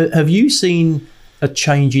 Have you seen a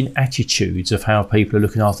change in attitudes of how people are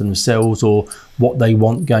looking after themselves or what they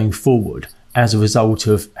want going forward as a result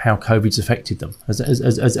of how COVID's affected them? Has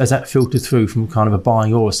that filtered through from kind of a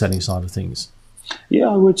buying or a selling side of things? Yeah,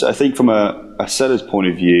 I would. I think from a seller's point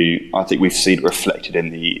of view, I think we've seen it reflected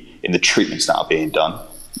in the treatments that are being done.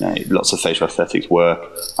 You know, lots of facial aesthetics work.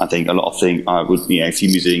 I think a lot of things. I would, you know, if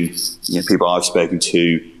you're using, you know, people I've spoken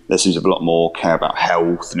to, there seems a lot more care about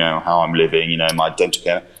health. You know, how I'm living. You know, my dental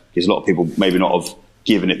care. Because a lot of people maybe not have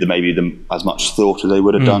given it as much thought as they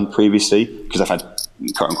would have done previously, because they've had,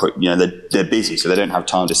 quote unquote, you know, they're busy, so they don't have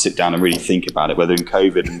time to sit down and really think about it. Whether in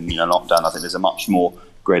COVID and, you know, lockdown, I think there's a much more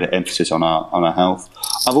greater emphasis on our health.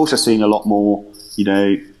 I've also seen a lot more, you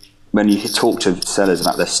know, when you talk to sellers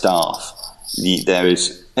about their staff,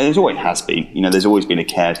 there's always has been, you know, there's always been a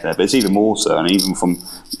care there, but it's even more so, and even from,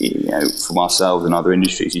 you know, from ourselves and other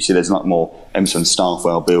industries, you see there's a lot more emphasis on staff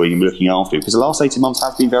well-being and looking after it, because the last 18 months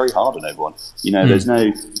have been very hard on everyone. You know, there's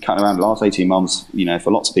no cutting around the last 18 months, you know,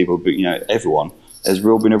 for lots of people, but, you know, everyone, there's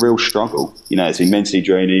been a real struggle. You know, it's been mentally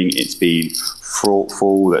draining, it's been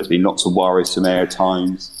thoughtful, there's been lots of worries from there at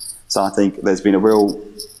times. So I think there's been a real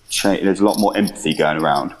change, there's a lot more empathy going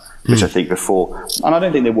around, which I think before, and I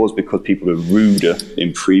don't think there was because people were ruder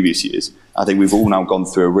in previous years. I think we've all now gone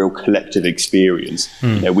through a real collective experience.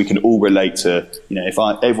 You know, we can all relate to, you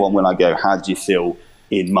know, everyone, when I go, how did you feel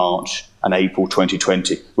in March and April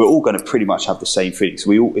 2020? We're all going to pretty much have the same feelings.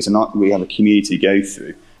 We have a community to go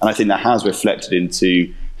through. And I think that has reflected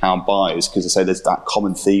into how buyers, because I say there's that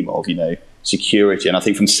common theme of, you know, security. And I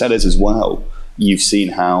think from sellers as well, you've seen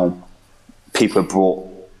how people have brought,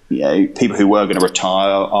 you know, people who were going to retire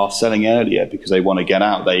are selling earlier because they want to get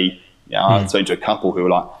out. I spoke to a couple who were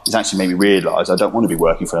like, it's actually made me realise I don't want to be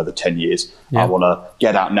working for another 10 years. I want to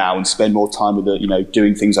get out now and spend more time with you know,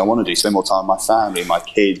 doing things I want to do, spend more time with my family, my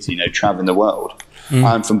kids, you know, travelling the world.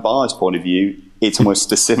 And from buyers' point of view, it's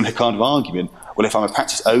almost a similar kind of argument. Well, if I'm a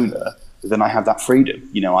practice owner, then I have that freedom.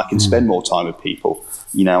 You know, I can spend more time with people.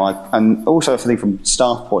 You know, and also I think from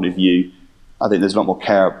staff point of view, I think there's a lot more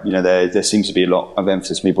care. You know, there seems to be a lot of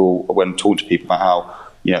emphasis. People, when talking to people about how,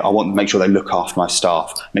 you know, I want to make sure they look after my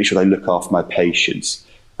staff, make sure they look after my patients.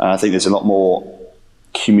 And I think there's a lot more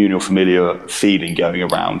communal, familiar feeling going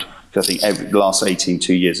around Because I think the last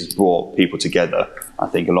 2 years has brought people together, I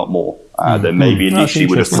think, a lot more than maybe initially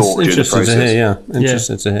would have thought during the process.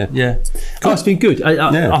 Interesting to hear. Yeah. Oh, it's been good.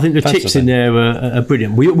 I think the tips in there are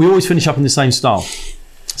brilliant. We always finish up in the same style.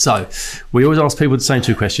 So we always ask people the same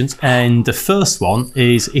 2 questions. And the first one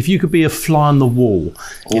is, if you could be a fly on the wall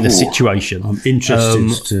in a situation. I'm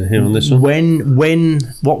interested to hear on this one.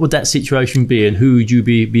 What would that situation be, and who would you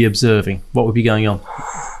be observing? What would be going on?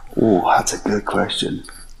 Oh, that's a good question.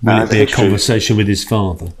 Will it be a conversation with his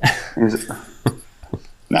father?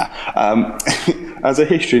 Nah. As a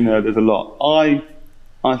history nerd, there's a lot.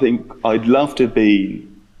 I think I'd love to be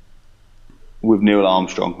with Neil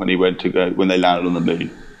Armstrong when they landed on the moon,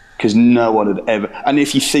 because no one had ever. And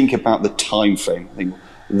if you think about the time frame, I think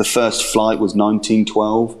the first flight was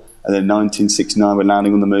 1912. And then 1969, we're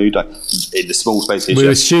landing on the moon, like, in the small space history.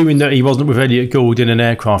 We're assuming that he wasn't with Elliot Gould in an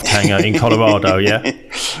aircraft hangar in Colorado, yeah?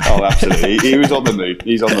 Oh, absolutely. He was on the moon.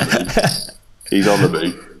 He's on the moon. He's on the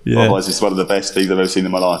moon. Yeah. Otherwise, it's one of the best things I've ever seen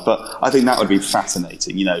in my life. But I think that would be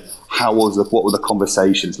fascinating. You know, what were the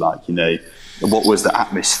conversations like? You know, what was the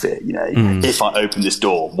atmosphere? You know, if I open this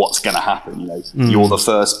door, what's going to happen? You know, you're the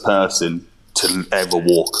first person to ever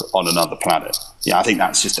walk on another planet. Yeah, I think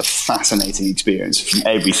that's just a fascinating experience from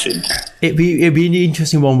everything. It'd be an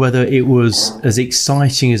interesting one whether it was as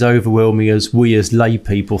exciting, as overwhelming as we as lay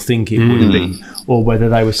people think it would have been, or whether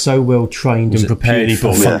they were so well trained and prepared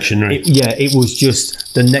for functionary. It was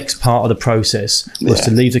just the next part of the process was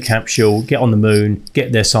to leave the capsule, get on the moon,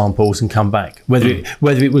 get their samples, and come back. Whether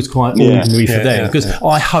it was quite ordinary for them, because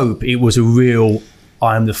I hope it was a real.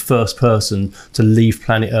 I am the first person to leave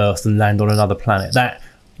planet Earth and land on another planet. That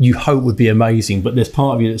you hope would be amazing, but there's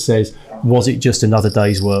part of you that says, was it just another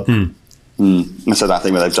day's work? And so that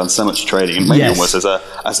thing where they've done so much training, and maybe almost as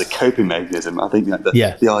a coping mechanism, I think that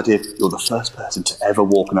the idea of you're the first person to ever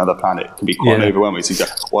walk another planet can be quite overwhelming. So you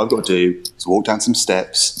go, all I've got to do is walk down some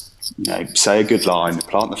steps, you know, say a good line,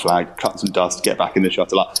 plant the flag, cut some dust, get back in the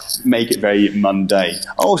shuttle, like, make it very mundane.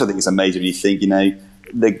 I also think it's amazing when you think, you know,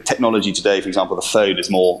 the technology today, for example, the phone is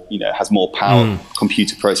more, you know, has more power,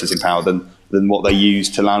 computer processing power than what they use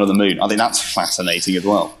to land on the moon. I think that's fascinating as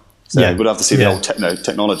well. So we'll have to see the old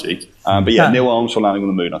technology. But Neil Armstrong landing on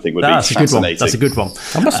the moon, I think, would be fascinating. That's a good one.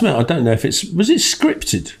 I must admit, I don't know if was it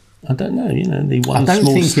scripted? I don't know, you know, the one I don't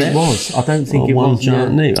small think step. it was. I don't think it one was.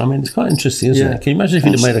 giant leap. I mean, it's quite interesting, isn't it? Can you imagine if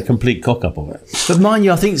you'd have made a complete cock up of it? But mind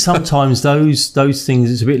you, I think sometimes those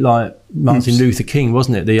things, it's a bit like Martin Luther King,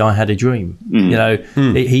 wasn't it? The I Had a Dream. You know,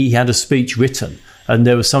 he had a speech written, and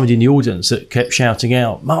there was somebody in the audience that kept shouting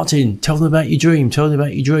out, "Martin, tell them about your dream, tell them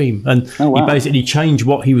about your dream." And he basically changed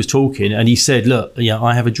what he was talking, and he said, "Look,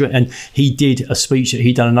 I have a dream." And he did a speech that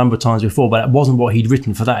he'd done a number of times before, but that wasn't what he'd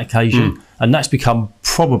written for that occasion. And that's become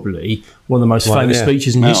probably one of the most famous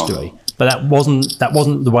speeches in history. But that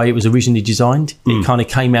wasn't the way it was originally designed. It kind of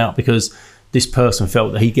came out because this person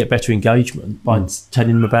felt that he'd get better engagement by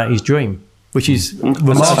telling them about his dream, which is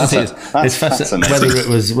remarkable. It's fascinating.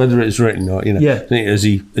 Whether it's written or, you know, I think as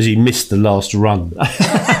he missed the last run.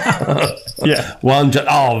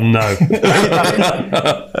 Oh no.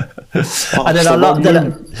 And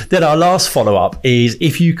then our last follow-up is,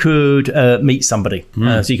 if you could meet somebody,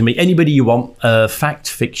 so you can meet anybody you want, fact,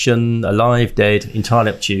 fiction, alive, dead,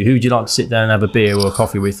 entirely up to you. Who would you like to sit down and have a beer or a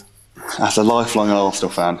coffee with? As a lifelong Arsenal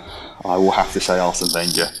fan, I will have to say Arsene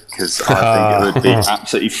Wenger, because I think it would be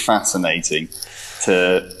absolutely fascinating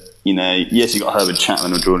to, you know, yes, you've got Herbert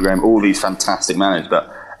Chapman or George Graham, all these fantastic managers,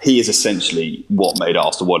 but he is essentially what made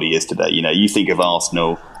Arsenal what he is today. You know, you think of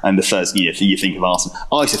Arsenal, and the first year you think of Arsenal.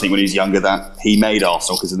 I used to think when he was younger that he made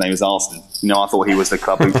Arsenal because his name was Arsene. You know, I thought he was the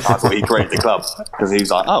club. I thought he created the club because he was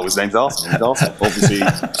like, oh, his name's Arsene. He's Arsenal. Obviously,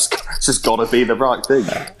 it's just got to be the right thing.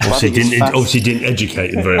 Obviously, didn't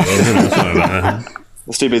educate him very well. Sorry about that. I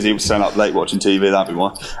was too busy staying up late watching TV. That'd be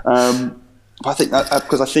why. But I think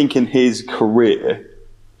because I think in his career,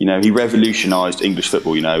 you know, he revolutionised English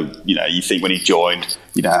football. You know, you think when he joined,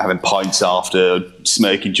 you know, having pints after,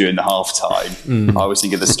 smoking during the half time. I always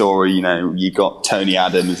think of the story, you know, you got Tony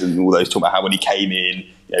Adams and all those talking about how when he came in,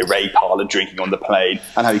 you know, Ray Parlour drinking on the plane,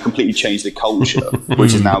 and how he completely changed the culture,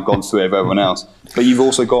 which has now gone through over everyone else. But you've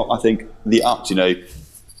also got, I think, the ups, you know,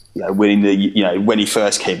 winning the, you know, when he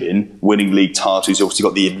first came in, winning league titles. He's obviously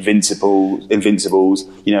got the Invincibles.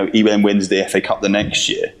 You know, he then wins the FA Cup the next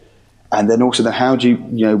year. And then also, how do you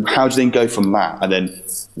then go from that, and then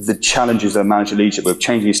the challenges of manager leadership with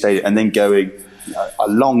changing your stadium, and then going, you know, a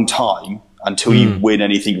long time until you win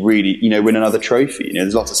anything really, you know, win another trophy. You know,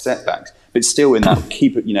 there's lots of setbacks, but still in that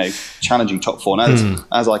keep it, you know, challenging top four. And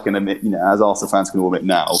as I can admit, you know, as Arsenal fans can all admit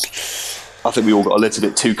now, I think we all got a little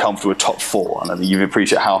bit too comfortable with top 4, and I think you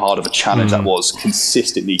appreciate how hard of a challenge that was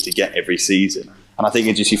consistently to get every season. And I think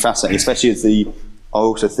it's just fascinating, especially as I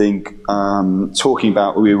also think talking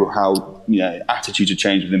about how attitudes have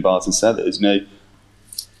changed within buyers and sellers.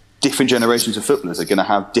 Different generations of footballers are going to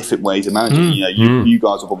have different ways of managing. You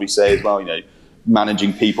guys will probably say as well.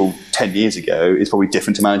 Managing people 10 years ago is probably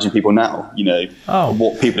different to managing people now.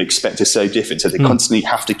 What people expect is so different, so they constantly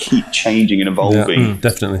have to keep changing and evolving.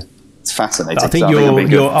 Definitely. It's fascinating. I think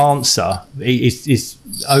your answer is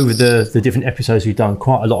over the different episodes we've done,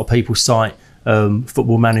 quite a lot of people cite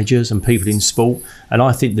football managers and people in sport, and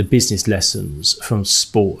I think the business lessons from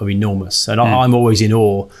sport are enormous, and I'm always in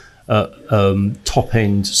awe at top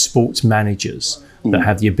end sports managers that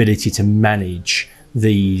have the ability to manage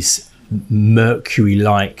these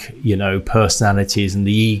Mercury-like, personalities and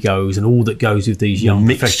the egos and all that goes with these young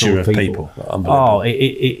mixture professional of people.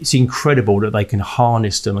 It's incredible that they can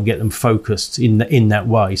harness them and get them focused in that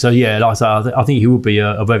way. So like I say, I think he will be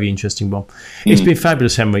a very interesting one. It's been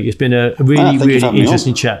fabulous, Henry. It's been a really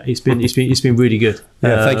interesting chat. It's been really good.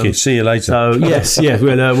 Thank you. See you later. So we'll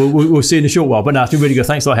see you in a short while. But no, it's been really good.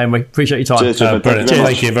 Thanks a lot, Henry. Appreciate your time. Cheers, brilliant.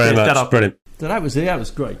 Thank you very much. Brilliant. So that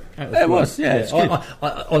was great. It was. It's good.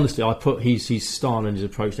 I honestly, I put his style and his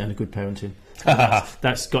approach down to good parenting.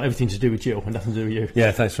 That's got everything to do with Jill and nothing to do with you.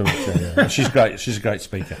 Yeah, thanks very much. Yeah. She's great. She's a great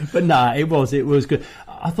speaker. But it was good.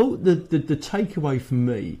 I thought the takeaway for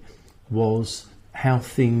me was how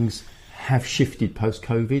things have shifted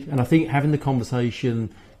post-COVID, and I think having the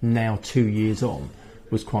conversation now 2 years on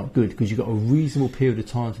was quite good, because you've got a reasonable period of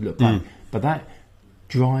time to look back. But that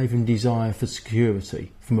drive and desire for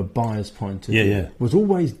security from a buyer's point of view was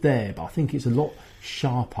always there, but I think it's a lot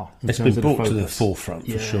sharper. It's been brought to the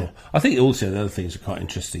forefront for sure. I think also the other things that are quite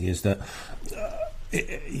interesting is that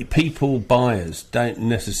buyers don't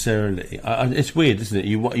necessarily. It's weird, isn't it?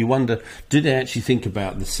 You wonder, do they actually think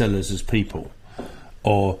about the sellers as people,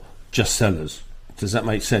 or just sellers? Does that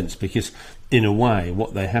make sense? Because in a way,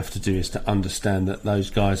 what they have to do is to understand that those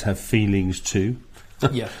guys have feelings too.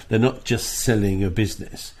 They're not just selling a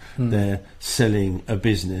business. They're selling a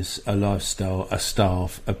business, a lifestyle, a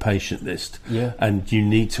staff, a patient list. And you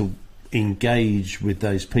need to engage with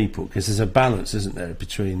those people, because there's a balance, isn't there,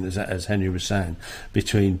 between, as Henry was saying,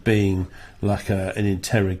 between being like an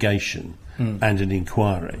interrogation and an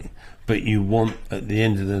inquiry. But you want, at the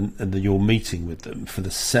end of your meeting with them, for the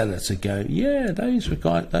seller to go, those were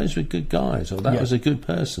good guys, or that was a good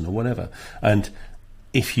person, or whatever. And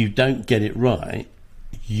if you don't get it right,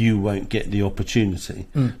 you won't get the opportunity,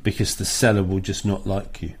 because the seller will just not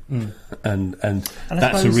like you, and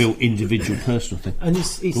that's a real individual personal thing. And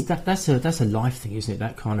that's a life thing, isn't it?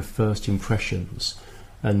 That kind of first impressions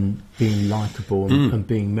and being likable and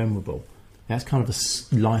being memorable. That's kind of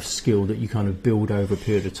a life skill that you kind of build over a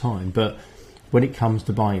period of time. But when it comes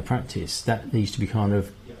to buying practice, that needs to be kind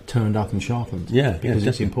of turned up and sharpened. Because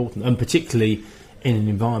it's important, and particularly in an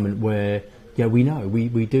environment where. We know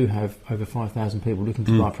we do have over 5,000 people looking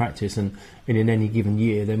to buy practice, and in any given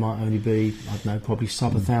year there might only be, probably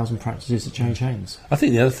sub 1,000 practices that change hands. I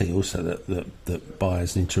think the other thing also that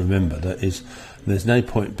buyers need to remember that is there's no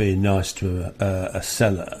point being nice to a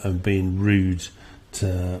seller and being rude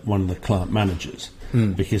to one of the client managers,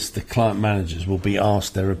 because the client managers will be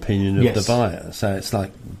asked their opinion of the buyer. So it's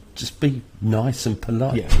like, just be nice and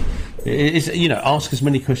polite. Ask as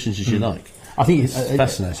many questions as you like. I think it's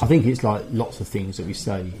fascinating. I think it's like lots of things that we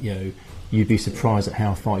say. You'd be surprised at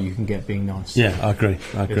how far you can get being nice. Yeah, I agree.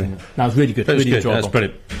 That was really good. Really good. That's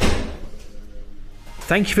brilliant.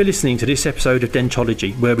 Thank you for listening to this episode of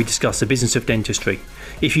Dentology, where we discuss the business of dentistry.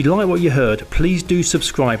 If you like what you heard, please do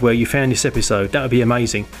subscribe where you found this episode. That would be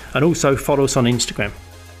amazing. And also follow us on Instagram.